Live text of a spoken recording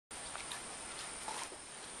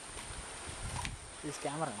This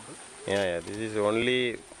camera, uncle. Yeah, this is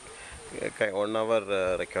only 1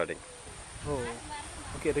 hour recording. Oh,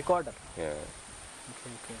 okay, recorder. Yeah.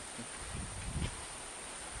 Okay.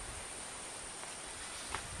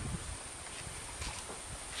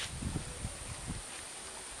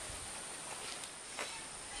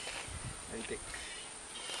 I'll take.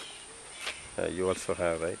 You also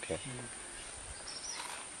have, right? Yeah.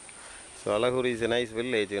 So Azhahur is a nice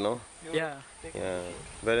village, Yeah. Yeah,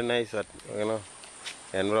 very nice,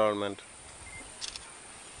 environment.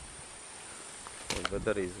 The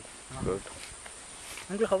weather is good.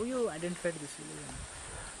 Uncle, how you identified this village?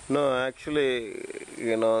 No, actually,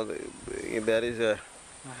 there is a.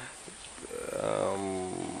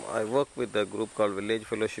 I work with a group called Village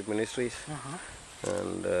Fellowship Ministries,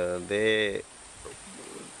 and they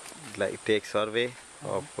take survey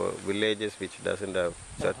of villages which doesn't have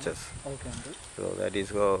churches. Okay, uncle. So that is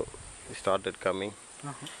how we started coming.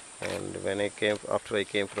 And when after I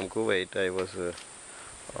came from Kuwait, I was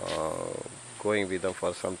going with them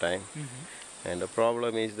for some time. And the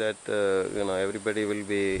problem is that everybody will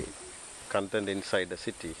be content inside the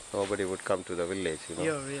city. Nobody would come to the village.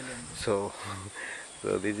 Yeah, really. So,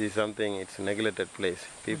 so this is something. It's a neglected place.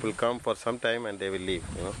 People come for some time and they will leave.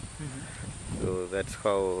 So that's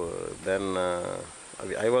how. Then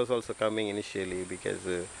I was also coming initially because